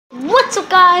What's up,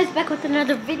 guys? Back with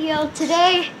another video.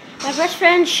 Today, my best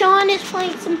friend Sean is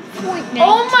playing some Fortnite.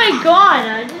 Oh my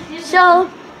god!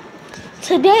 So,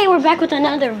 today we're back with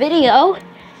another video.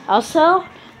 Also,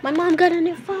 my mom got a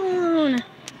new phone.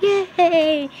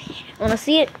 Yay! Wanna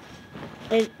see it?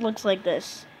 It looks like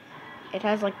this. It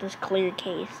has like this clear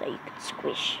case that you can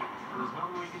squish.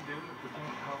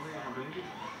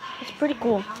 It's pretty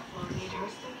cool.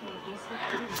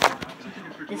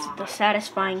 This is the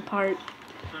satisfying part.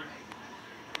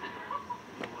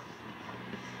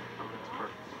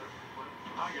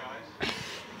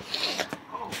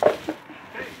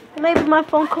 Maybe my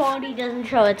phone quality doesn't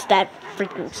show it's that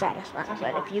freaking satisfying,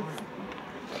 but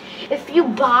if you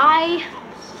buy,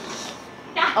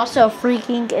 also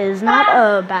freaking is not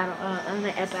a bad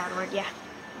word, yeah.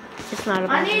 It's not a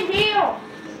bad word. I need heal.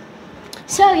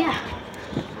 So yeah.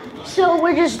 So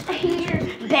we're just here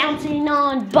bouncing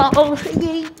on balls.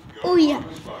 Oh yeah.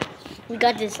 We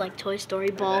got this like Toy Story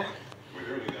ball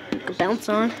you can bounce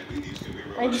on.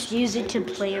 I just use it to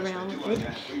play around with it.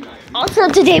 Also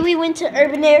today we went to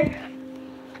Urban Air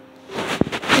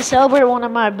to celebrate one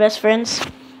of my best friend's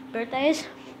birthdays.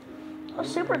 It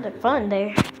was super fun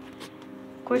there.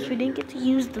 Of course we didn't get to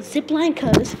use the zip line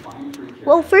because,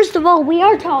 well, first of all, we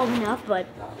are tall enough, but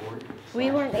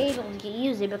we weren't able to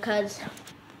use it because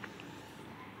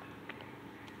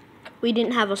we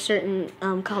didn't have a certain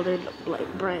colored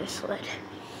like bracelet.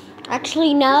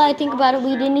 Actually, now that I think about it,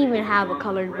 we didn't even have a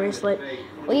colored bracelet.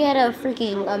 We had a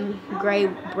freaking gray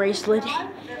bracelet.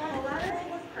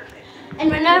 And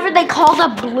whenever they called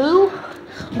up blue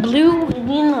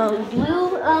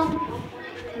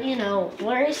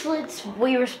bracelets,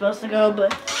 we were supposed to go,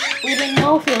 but we didn't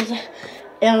know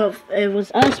if it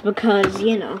was us because,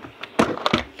 you know,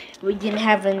 we didn't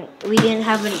have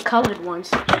any colored ones.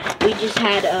 We just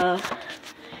had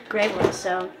gray ones.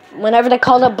 So whenever they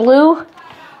called up blue,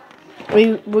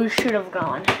 we should have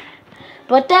gone.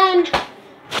 But then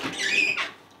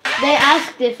they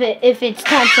asked if it's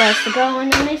time for us to go,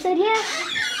 and then they said, yeah,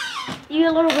 you're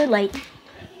a little bit late.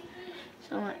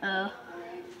 So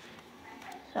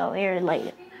we're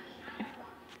late.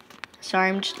 Sorry,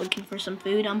 I'm just looking for some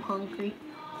food. I'm hungry.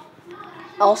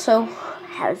 Also,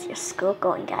 how's your school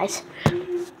going, guys?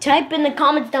 Type in the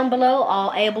comments down below.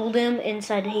 I'll enable them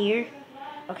inside here.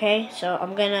 Okay, so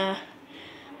I'm gonna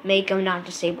make them not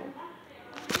disabled.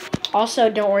 Also,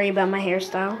 don't worry about my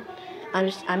hairstyle.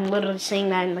 I'm literally saying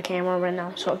that in the camera right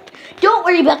now, so don't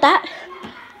worry about that.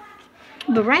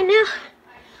 But right now,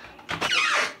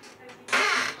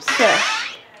 so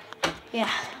yeah.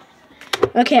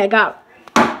 Okay, I got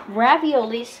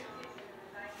raviolis.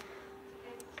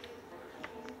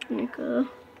 There you go.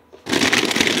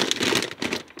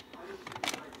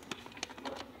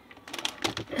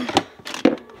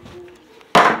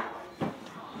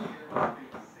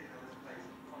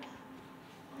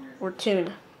 Or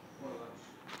tuna.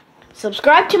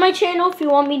 Subscribe to my channel if you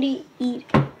want me to eat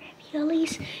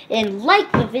raviolis, and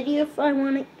like the video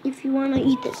if you wanna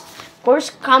eat this. Of course,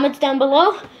 comments down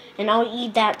below, and I'll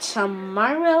eat that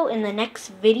tomorrow in the next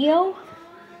video.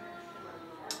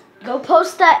 Go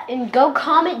post that and go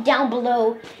comment down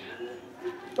below,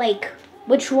 like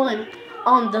which one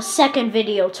on the second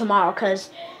video tomorrow, because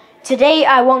today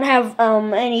I won't have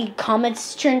any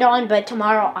comments turned on, but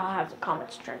tomorrow I'll have the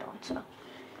comments turned on. So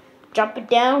drop it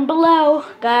down below,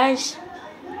 guys.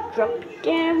 Drop it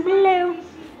down below.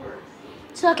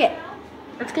 So, okay,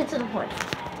 let's get to the point.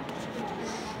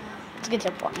 I'm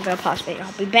gonna pause it.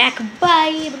 I'll be back.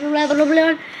 Bye.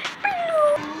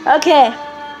 Okay.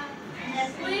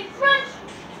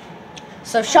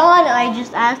 So, Sean, I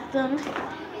just asked them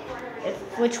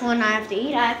which one I have to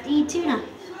eat. I have to eat tuna.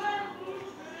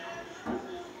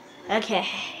 Okay.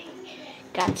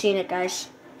 Got tuna, guys.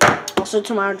 Also,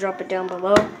 tomorrow, drop it down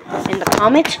below in the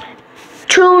comments.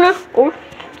 Tuna or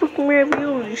fucking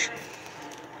raviolis.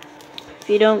 If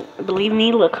you don't believe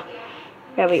me, look.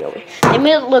 Ravioli. They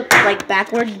may look like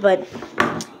backwards, but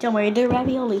don't worry, they're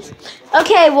raviolis.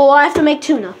 Okay, well, I have to make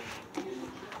tuna.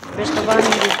 First of all, I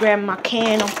need to grab my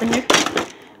can opener.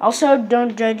 Also,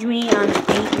 don't judge me. I'm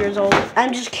 8 years old.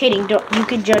 I'm just kidding. You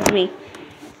can judge me.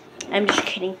 I'm just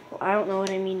kidding. I don't know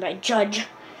what I mean by judge.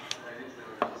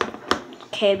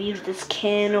 Okay, I've used this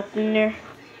can opener.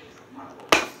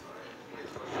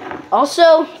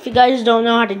 Also, if you guys don't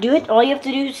know how to do it, all you have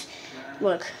to do is,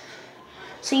 look.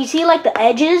 So you see like the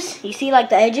edges? You see like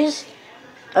the edges?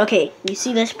 Okay, you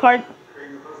see this part?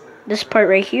 This part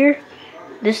right here?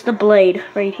 This is the blade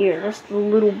right here. That's the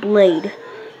little blade.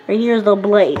 Right here is the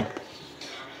blade.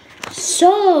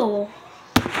 So,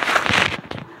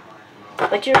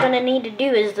 what you're going to need to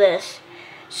do is this.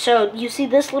 So you see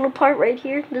this little part right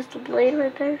here? This blade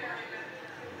right there?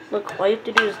 Look, all you have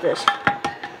to do is this.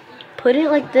 Put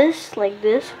it like this,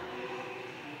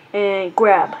 and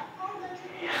grab.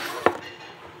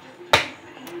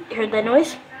 You heard that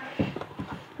noise?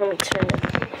 Let me turn it.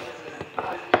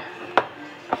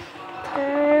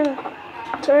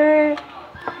 Turn.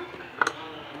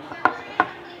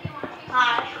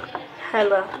 Hi.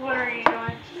 Hello. What are you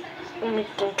doing? I'm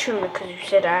making tuna because you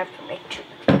said I have to make tuna.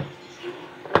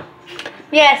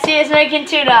 Yes, he is making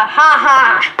tuna. Ha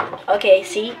ha. Okay,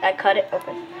 see? I cut it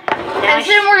open. Now And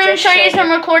then we're going to just show you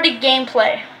some recorded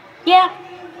gameplay. Yeah.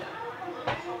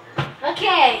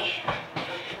 Okay.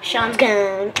 Sean's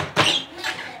gone.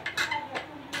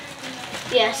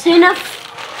 Yes, enough.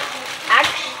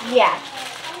 Actually, yeah.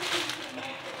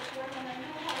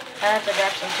 I have to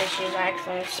grab some tissues. I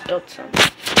accidentally spilled some,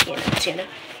 tuna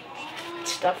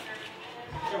stuff.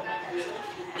 I don't like that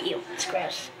stuff. Ew, it's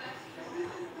gross.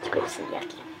 It's gross and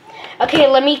yucky. Okay,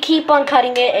 let me keep on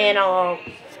cutting it, and I'll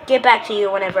get back to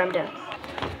you whenever I'm done.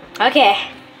 Okay,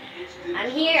 I'm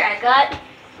here. I got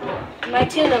my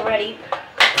tuna ready.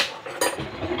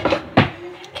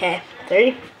 Okay,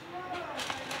 3.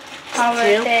 How about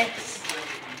 2. this?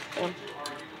 1.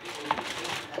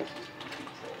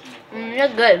 You're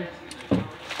good.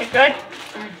 You're good?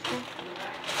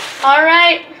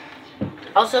 Alright.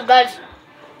 Also, guys,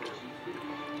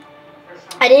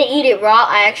 I didn't eat it raw.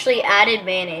 I actually added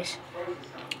mayonnaise.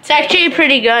 It's actually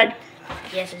pretty good.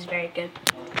 Yes, it's very good.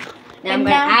 Now I'm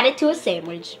going to add it to a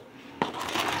sandwich.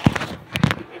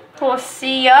 We'll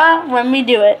see ya when we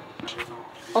do it.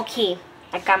 Okay,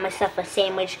 I got myself a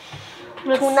sandwich.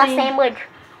 Let's Tuna see. sandwich.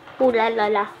 Ooh la la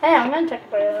la. Hey, I'm going to take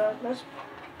a bite of this.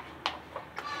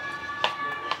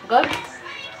 Good?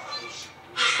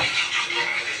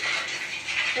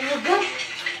 Is it good?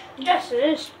 Yes, it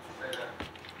is.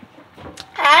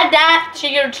 Add that to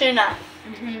your tuna.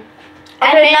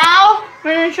 Okay, now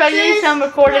we're going to show you some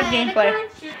recorded gameplay.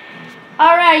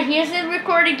 Alright, here's the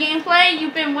recorded gameplay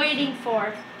you've been waiting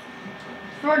for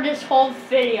this whole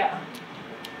video.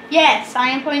 Yes, I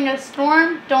am playing a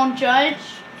storm. Don't judge.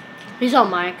 He's on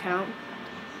my account.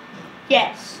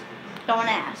 Yes, don't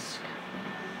ask.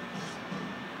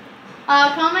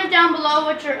 Comment down below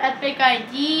what's your epic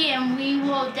ID, and we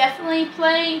will definitely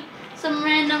play some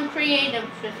random creative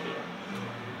with you.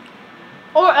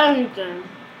 Or anything.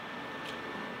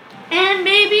 And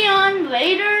maybe on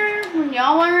later, when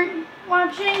y'all aren't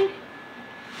watching,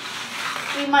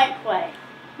 we might play.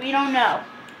 We don't know.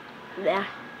 Yeah.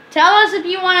 Tell us if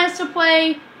you want us to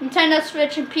play Nintendo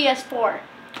Switch and PS4.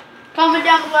 Comment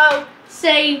down below,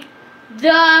 say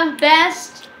the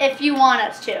best if you want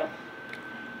us to.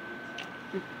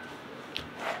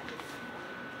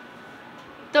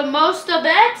 The most of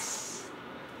bets?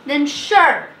 Then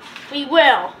sure, we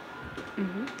will.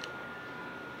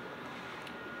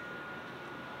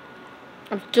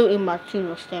 I'm still eating my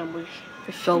tuna sandwich.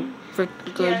 It's so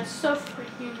freaking good. Yeah, it's so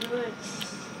freaking good.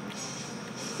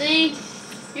 See,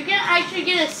 you can actually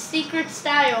get a secret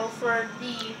style for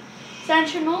the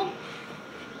Sentinel.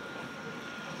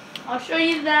 I'll show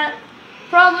you that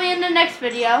probably in the next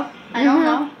video. I don't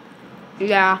know.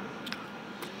 Yeah.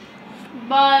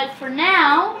 But for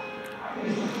now,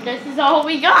 this is all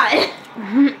we got.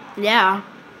 Yeah.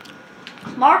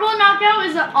 Marble Knockout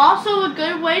is also a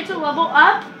good way to level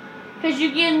up because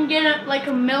you can get like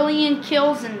 1,000,000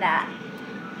 kills in that.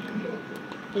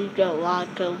 You get a lot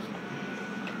of kills.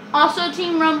 Also,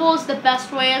 Team Rumble is the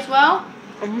best way as well.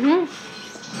 And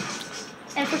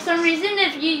for some reason,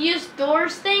 if you use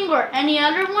thors thing or any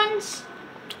other ones,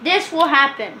 this will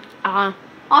happen.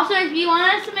 Also, if you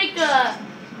want us to make a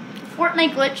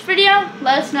Fortnite glitch video,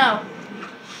 let us know.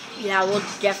 Yeah, we'll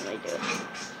definitely do it.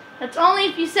 That's only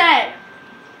if you say it.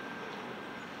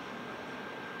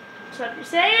 So if you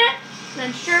say it,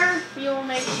 then sure, we will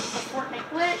make a Fortnite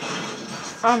glitch.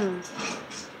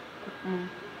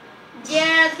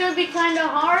 Yeah, it's going to be kind of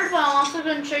hard, but I'm also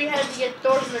going to show you how to get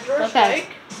thors mjolir strike.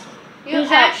 You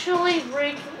actually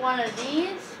break one of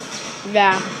these.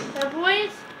 Yeah. Bad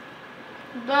boys.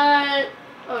 But,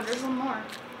 oh, there's one more.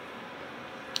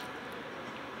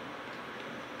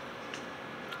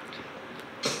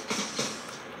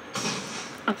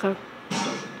 Okay.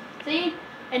 See?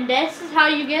 And this is how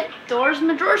you get thors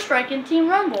mjolir strike in Team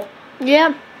Rumble.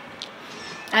 Yeah.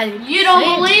 You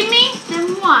don't believe me?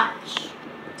 Then watch.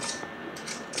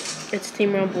 It's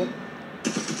Team Rumble.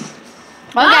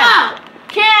 Oh!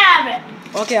 Can't have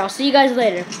it. Okay, I'll see you guys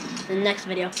later in the next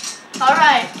video.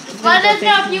 Alright. Let us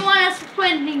know if you want us to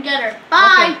play together.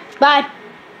 Bye. Okay. Bye.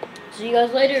 See you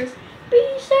guys later.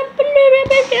 Peace out.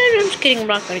 I'm just kidding. I'm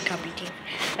not going to copy team.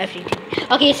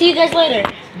 FGT. Okay, see you guys later.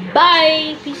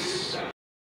 Bye. Peace.